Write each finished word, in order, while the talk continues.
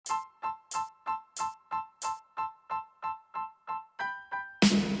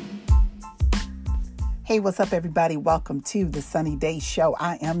Hey, what's up, everybody? Welcome to the Sunny Day Show.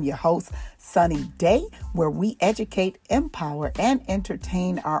 I am your host, Sunny Day, where we educate, empower, and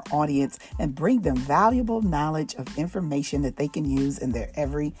entertain our audience and bring them valuable knowledge of information that they can use in their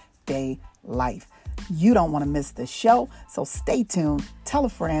everyday life. You don't want to miss the show, so stay tuned. Tell a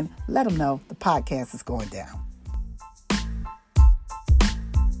friend, let them know the podcast is going down.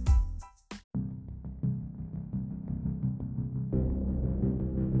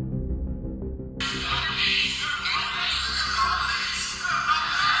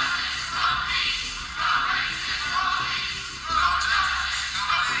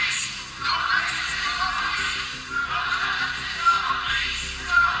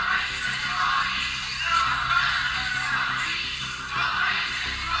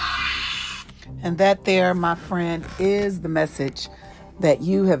 And that there, my friend, is the message that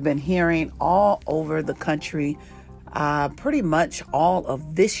you have been hearing all over the country, pretty much all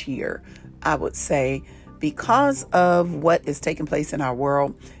of this year, I would say, because of what is taking place in our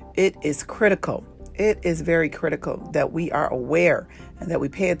world. It is critical. It is very critical that we are aware and that we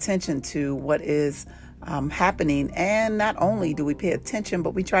pay attention to what is happening. And not only do we pay attention,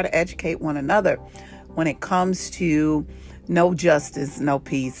 but we try to educate one another when it comes to no justice, no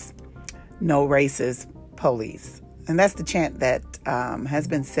peace, no racist police. And that's the chant that has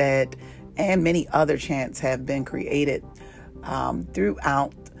been said, and many other chants have been created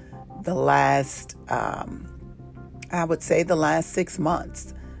throughout the last, I would say the last 6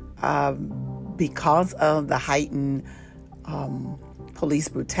 months, because of the heightened police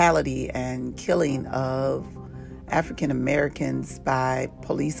brutality and killing of African Americans by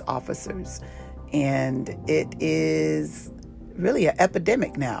police officers. And it is really an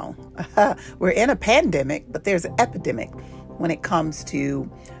epidemic now. We're in a pandemic, but there's an epidemic when it comes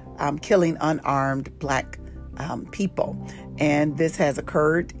to killing unarmed Black people. And this has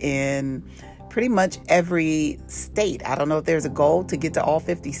occurred in pretty much every state. I don't know if there's a goal to get to all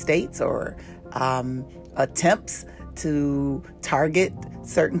 50 states or attempts to target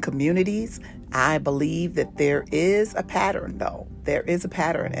certain communities. I believe that there is a pattern, though. There is a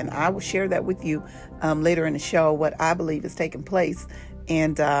pattern, and I will share that with you later in the show, what I believe is taking place.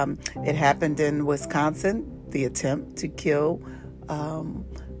 And it happened in Wisconsin, the attempt to kill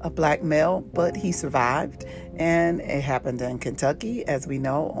a Black male, but he survived. And it happened in Kentucky, as we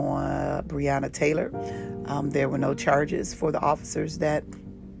know, on Breonna Taylor. There were no charges for the officers that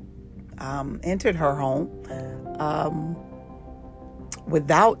entered her home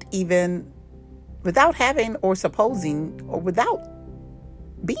without having or supposing or without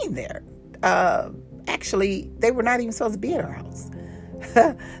being there. Actually, they were not even supposed to be at her house.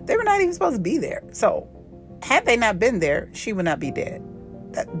 They were not even supposed to be there. So had they not been there, she would not be dead.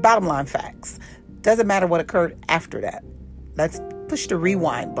 Bottom line facts. Doesn't matter what occurred after that. Let's push the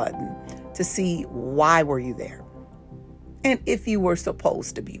rewind button to see why were you there and if you were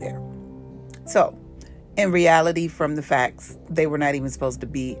supposed to be there. So in reality, from the facts, they were not even supposed to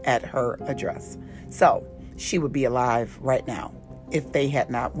be at her address. So she would be alive right now if they had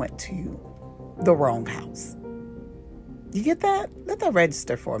not went to the wrong house. You get that? Let that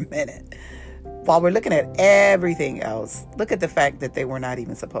register for a minute. While we're looking at everything else, look at the fact that they were not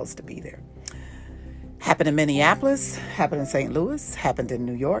even supposed to be there. Happened in Minneapolis, happened in St. Louis, happened in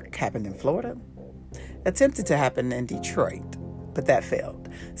New York, happened in Florida. Attempted to happen in Detroit, but that failed.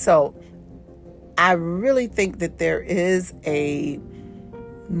 So I really think that there is a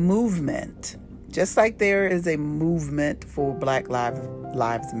movement, just like there is a movement for Black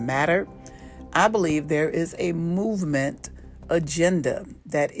Lives Matter. I believe there is a movement agenda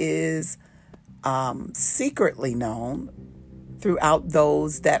that is secretly known throughout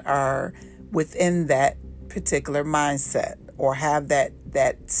those that are within that particular mindset or have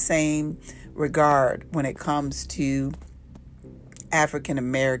that same regard when it comes to African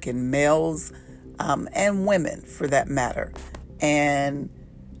American males and women, for that matter. And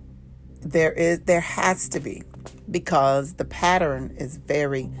there has to be, because the pattern is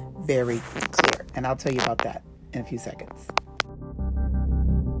very, very clear. And I'll tell you about that in a few seconds.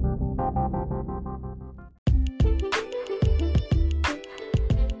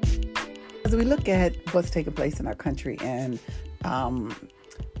 As we look at what's taking place in our country, and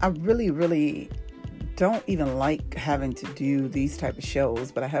I really don't even like having to do these type of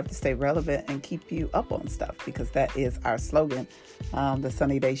shows, but I have to stay relevant and keep you up on stuff, because that is our slogan, the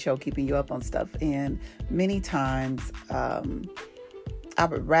Sunny Day Show, keeping you up on stuff. And many times I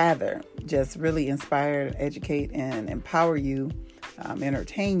would rather just really inspire, educate, and empower you,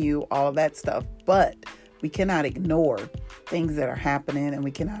 entertain you, all of that stuff. But we cannot ignore things that are happening, and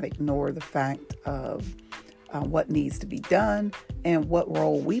we cannot ignore the fact of what needs to be done and what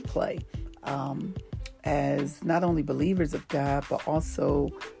role we play as not only believers of God, but also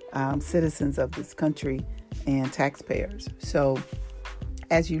citizens of this country and taxpayers. So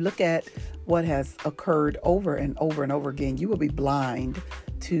as you look at what has occurred over and over and over again, you will be blind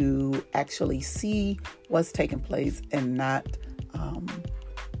to actually see what's taking place and not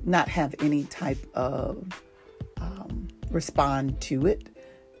have any type of respond to it.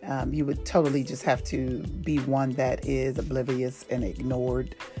 You would totally just have to be one that is oblivious and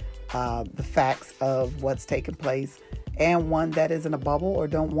ignored the facts of what's taking place, and one that is in a bubble or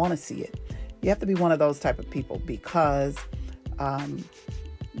don't want to see it. You have to be one of those type of people, because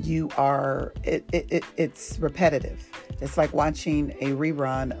it's repetitive. It's like watching a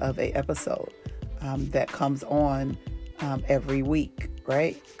rerun of a episode that comes on every week,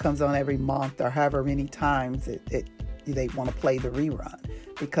 right? Comes on every month, or however many times they want to play the rerun,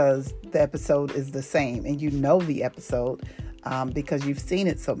 because the episode is the same, and you know the episode because you've seen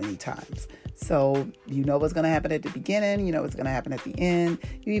it so many times. So you know what's going to happen at the beginning, you know what's going to happen at the end.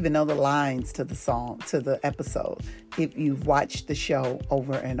 You even know the lines to the song, to the episode, if you've watched the show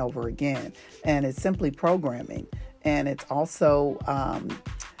over and over again. And it's simply programming. And it's also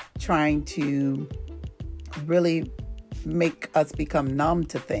trying to really make us become numb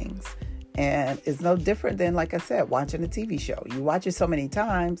to things. And it's no different than, like I said, watching a TV show. You watch it so many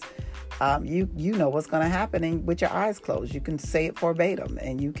times, you know what's going to happen, and with your eyes closed, you can say it verbatim,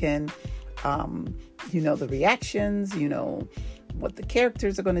 and you can, you know the reactions, you know what the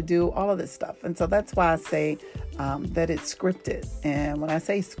characters are going to do, all of this stuff. And so that's why I say that it's scripted. And when I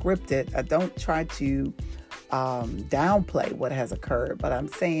say scripted, I don't try to downplay what has occurred, but I'm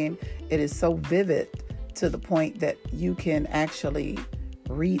saying it is so vivid to the point that you can actually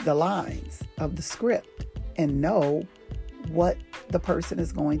read the lines of the script and know what the person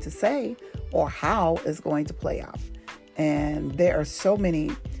is going to say or how it's going to play out. And there are so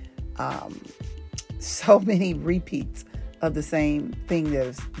many repeats of the same thing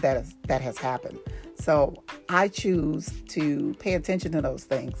that has happened. So I choose to pay attention to those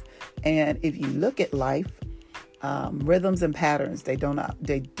things. And if you look at life, rhythms and patterns, they do not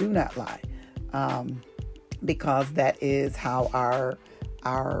lie, because that is how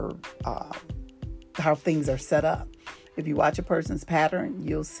how things are set up. If you watch a person's pattern,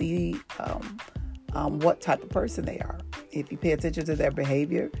 you'll see what type of person they are. If you pay attention to their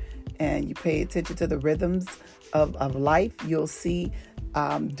behavior and you pay attention to the rhythms of life, you'll see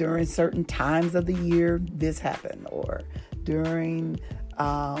during certain times of the year this happened, or during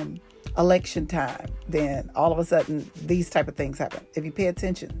election time, then all of a sudden these type of things happen. If you pay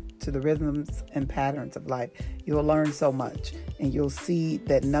attention to the rhythms and patterns of life, you'll learn so much, and you'll see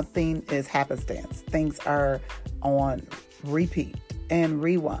that nothing is happenstance. Things are on repeat and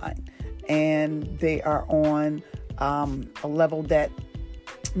rewind, and they are on a level that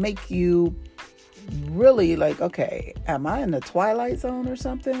make you really like, okay, am I in the Twilight Zone or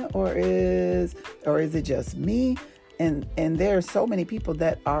something, or is it just me? And there are so many people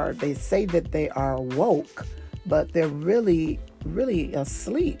that they say that they are woke, but they're really, really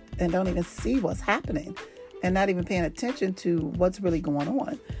asleep and don't even see what's happening and not even paying attention to what's really going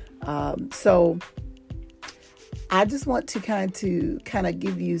on. So I just want to kind of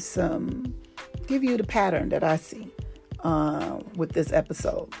give you the pattern that I see with this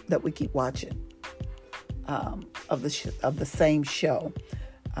episode that we keep watching of the same show.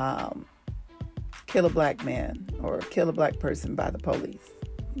 Kill a Black Man, or Kill a Black Person by the Police.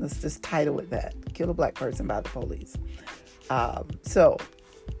 Let's just title it that. Kill a Black Person by the Police. So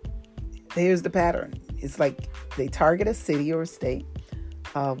here's the pattern. It's like they target a city or a state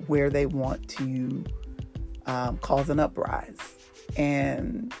where they want to cause an uprise.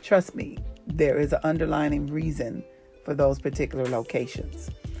 And trust me, there is an underlying reason for those particular locations.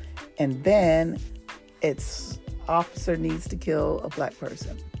 And then it's officer needs to kill a Black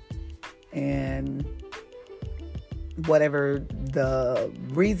person. And whatever the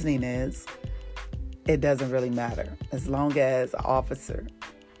reasoning is, it doesn't really matter, as long as an officer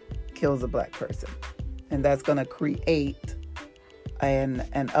kills a Black person. And that's going to create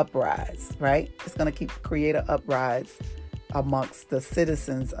an uprise, right? It's going to create an uprise amongst the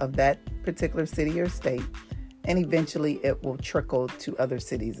citizens of that particular city or state. And eventually it will trickle to other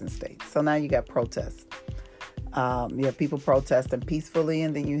cities and states. So now you got protests. You have people protesting peacefully,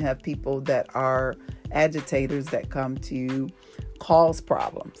 and then you have people that are agitators that come to cause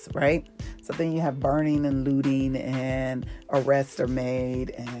problems, right? So then you have burning and looting, and arrests are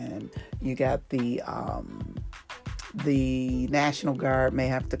made, and you got the National Guard may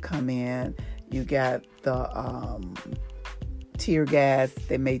have to come in. You got the tear gas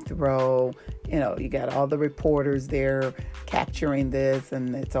they may throw. You got all the reporters there capturing this,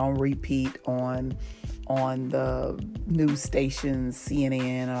 and it's on repeat on on the news stations, CNN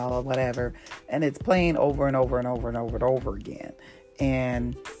and all of whatever, and it's playing over and over and over and over and over again.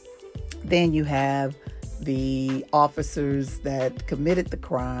 And then you have the officers that committed the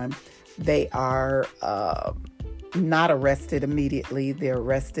crime. They are not arrested immediately. They're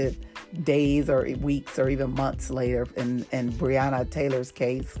arrested days or weeks or even months later. In Breonna Taylor's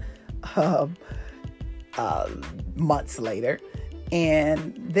case, months later.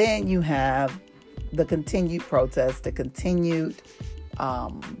 And then you have the continued protest, the continued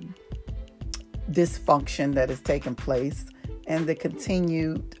dysfunction that is taking place, and the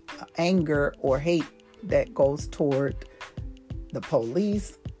continued anger or hate that goes toward the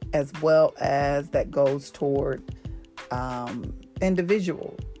police, as well as that goes toward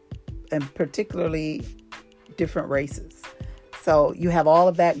individuals, and particularly different races. So you have all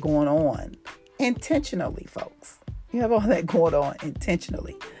of that going on intentionally, folks. You have all that going on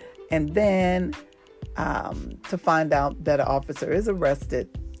intentionally. And then to find out that an officer is arrested,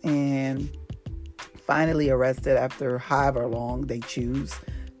 and finally arrested after however long they choose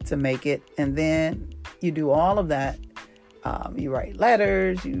to make it. And then you do all of that. You write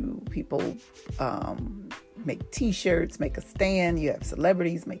letters, people make t-shirts, make a stand, you have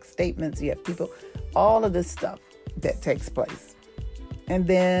celebrities make statements, you have people, all of this stuff that takes place. And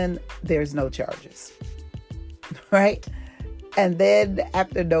then there's no charges, right? And then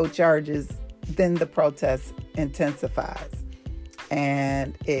after no charges, then the protest intensifies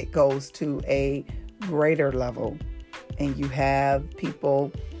and it goes to a greater level. And you have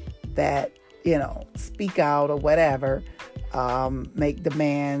people that, speak out or whatever, make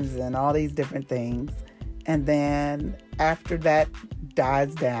demands and all these different things. And then after that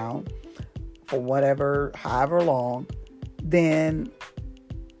dies down for however long, then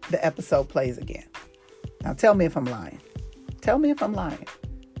the episode plays again. Now tell me if I'm lying. Tell me if I'm lying.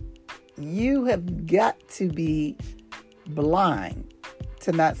 You have got to be blind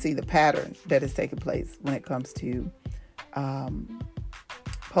to not see the pattern that is taking place when it comes to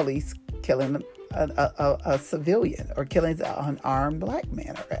police killing a civilian or killing an unarmed black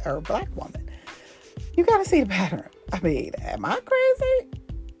man or a black woman. You got to see the pattern. I mean, am I crazy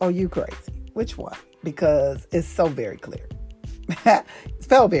or you crazy? Which one? Because it's so very clear. It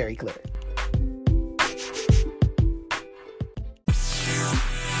felt very clear.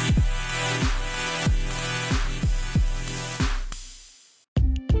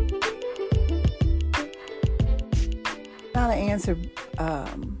 Now the answer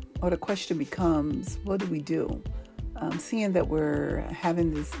or the question becomes, what do we do? Seeing that we're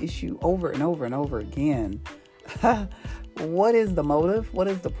having this issue over and over and over again, what is the motive? What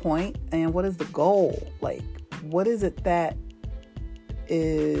is the point? And what is the goal? Like, what is it that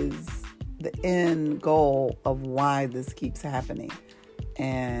is the end goal of why this keeps happening?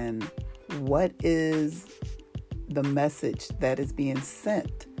 And what is the message that is being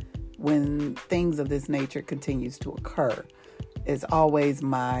sent when things of this nature continues to occur? Is always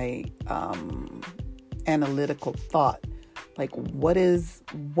my analytical thought. Like,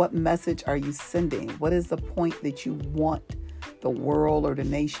 what message are you sending? What is the point that you want the world or the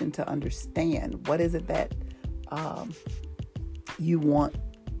nation to understand? What is it that you want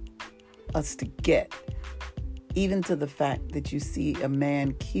us to get? Even to the fact that you see a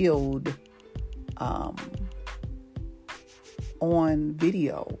man killed on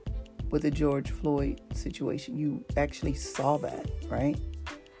video with the George Floyd situation. You actually saw that, right?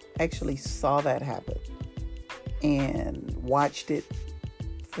 Actually saw that happen and watched it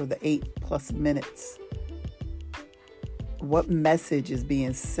for the 8+ minutes. What message is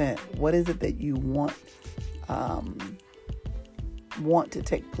being sent? What is it that you want to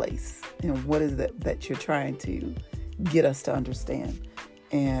take place? And what is it that you're trying to get us to understand?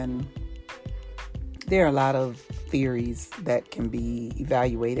 And there are a lot of theories that can be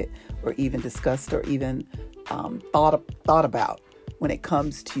evaluated or even discussed or even thought about when it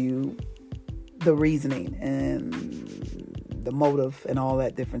comes to the reasoning and the motive and all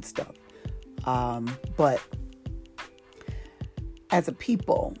that different stuff. But as a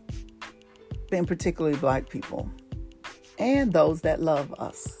people, and particularly Black people, and those that love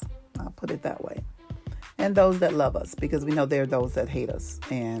us, I'll put it that way, and those that love us, because we know there are those that hate us,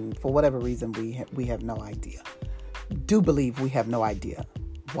 and for whatever reason we have no idea. Do believe we have no idea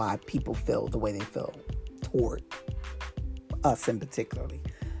why people feel the way they feel toward us, in particularly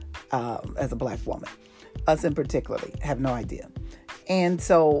as a Black woman. Us in particularly have no idea. And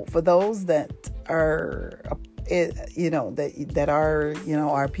so for those that are, that are,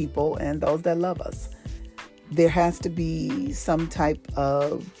 our people and those that love us, there has to be some type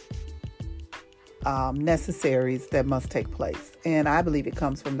of necessaries that must take place. And I believe it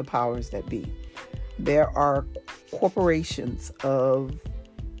comes from the powers that be. there are corporations of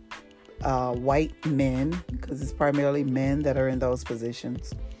white men, because it's primarily men that are in those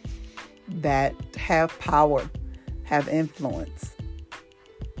positions, that have power, have influence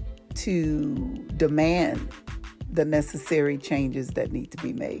to demand the necessary changes that need to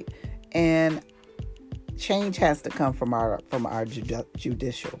be made. And change has to come from our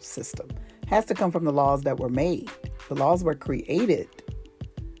judicial system. It has to come from the laws that were made. The laws were created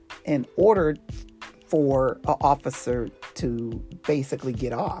in order for an officer to basically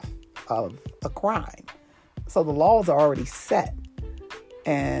get off of a crime. So the laws are already set.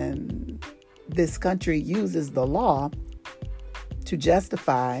 And this country uses the law to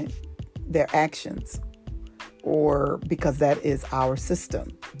justify their actions, or because that is our system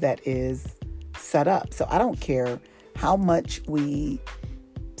that is set up. So I don't care how much we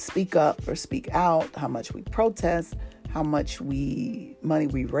speak up or speak out, how much we protest, how much money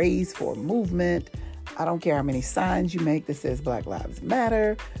we raise for a movement. I don't care how many signs you make that says Black Lives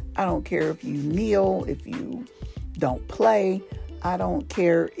Matter. I don't care if you kneel, if you don't play. I don't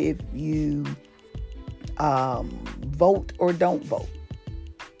care if you vote or don't vote.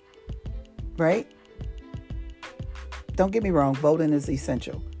 Right? Don't get me wrong, voting is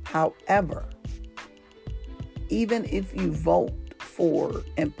essential. However, even if you vote for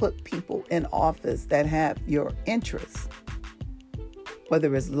and put people in office that have your interests,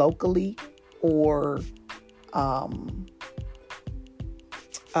 whether it's locally or on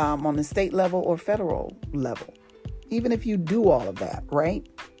the state level or federal level, even if you do all of that, right?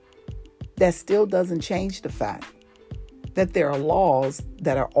 That still doesn't change the fact that there are laws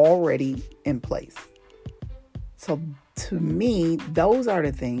that are already in place. So to me, those are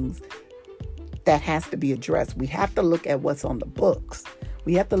the things that has to be addressed. We have to look at what's on the books.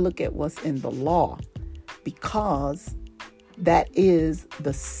 We have to look at what's in the law, because that is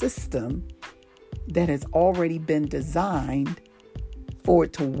the system that has already been designed for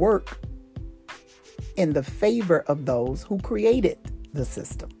it to work in the favor of those who created the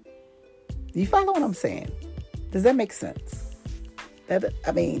system. Do you follow what I'm saying? Does that make sense?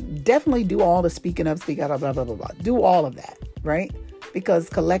 Definitely do all the speaking up, speak out, blah, blah, blah, blah. Do all of that, right? Because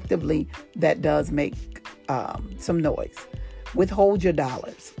collectively, that does make some noise. Withhold your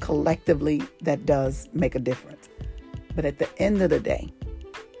dollars. Collectively, that does make a difference. But at the end of the day,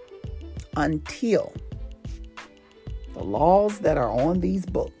 until the laws that are on these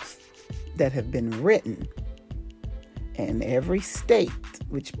books that have been written in every state,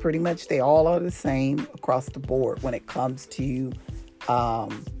 which pretty much they all are the same across the board when it comes to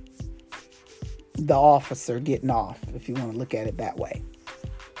the officer getting off, if you want to look at it that way.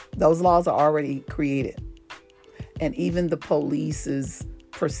 Those laws are already created. And even the police's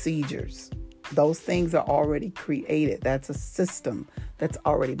procedures, those things are already created. That's a system that's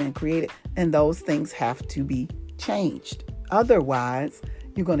already been created. And those things have to be changed. Otherwise,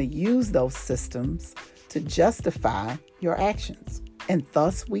 you're going to use those systems to justify your actions. And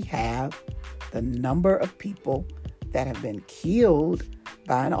thus we have the number of people that have been killed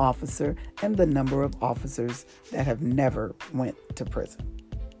by an officer and the number of officers that have never went to prison.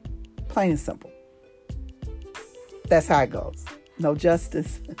 Plain and simple. That's how it goes. No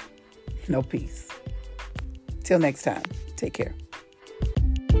justice, no peace. Till next time, take care.